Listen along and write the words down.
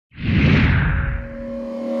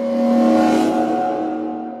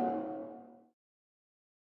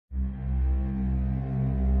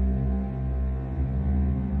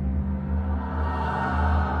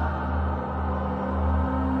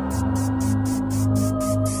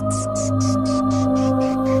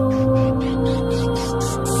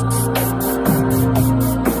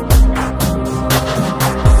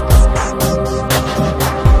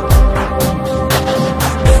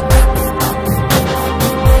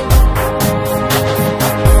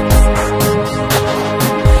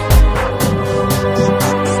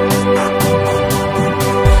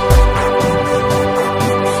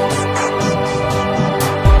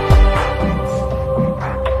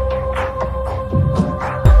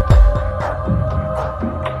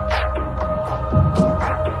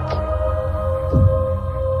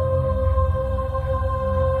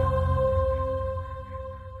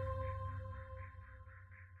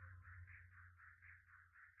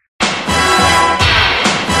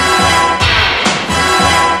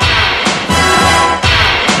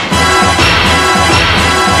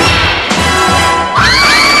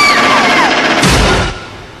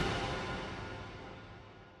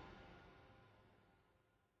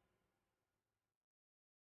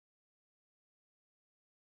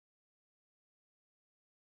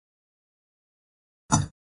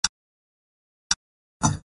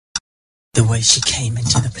The way she came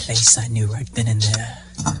into the place, I knew right then and there.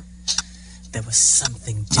 There was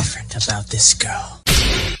something different about this girl.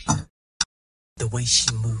 The way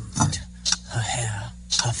she moved, her hair,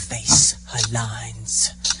 her face, her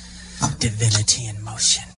lines, divinity in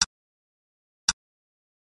motion.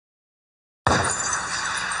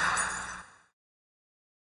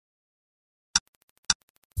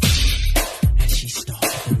 As she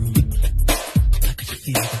stalked the room, I could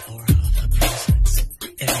feel the aura of her presence.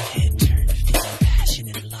 Every head turned, feeling passion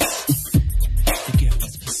and lust. The girl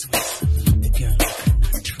was persuasive, the girl I could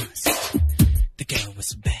not trust. The girl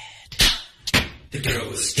was bad, the girl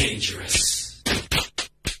was dangerous.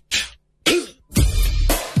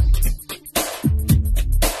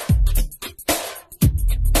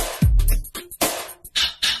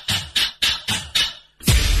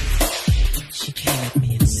 She came at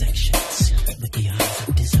me in sections with the eyes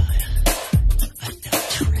of desire. I felt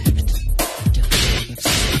trapped into her web of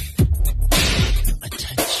sin. A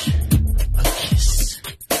touch, a kiss,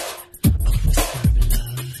 a whisper of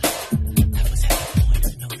love. I was at the point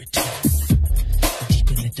of no return, deep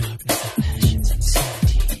in the darkness of passion's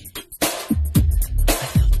insanity. I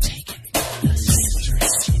felt taken by lust,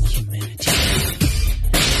 stretched in humanity.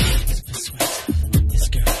 I was persuasive. This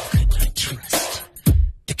girl I could not trust.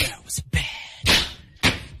 The girl was bad.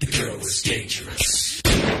 The girl was dangerous.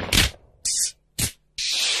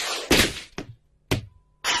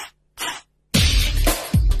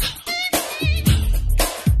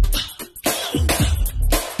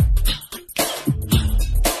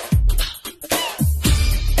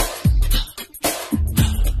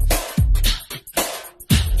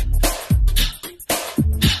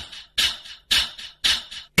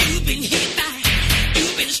 You've been hit by,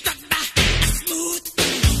 you've been struck by a smooth.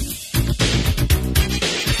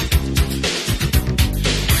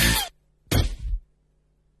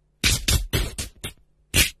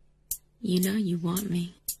 You know you want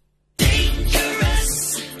me.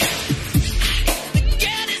 Dangerous. The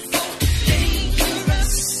girl is so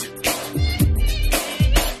dangerous.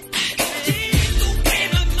 Take away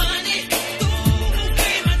my money, throw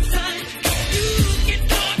away my time. You can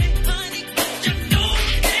call me honey, but you know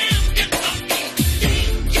damn good for me.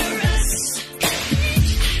 Dangerous.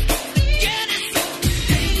 The girl is so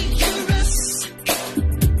dangerous.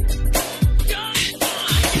 Just for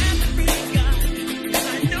I have a free God.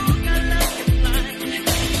 I know I love you blind.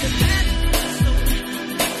 The man is so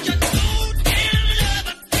just so damn love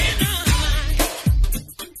a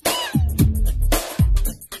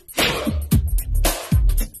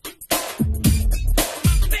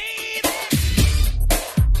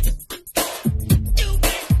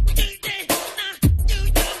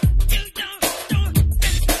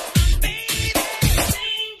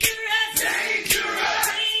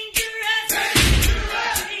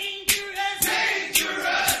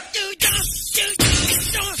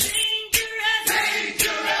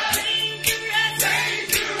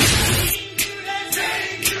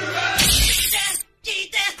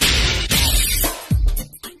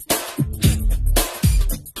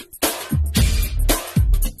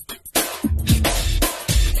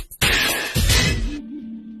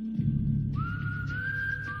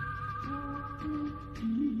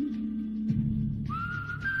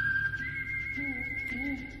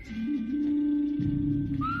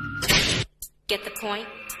Get the point?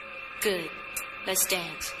 Good. Let's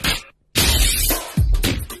dance.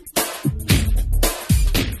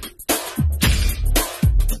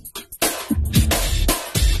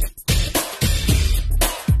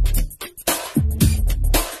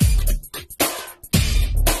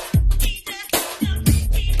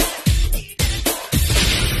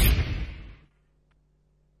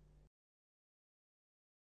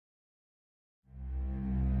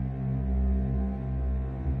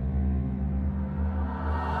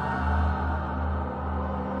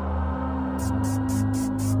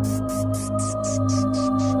 Thank you.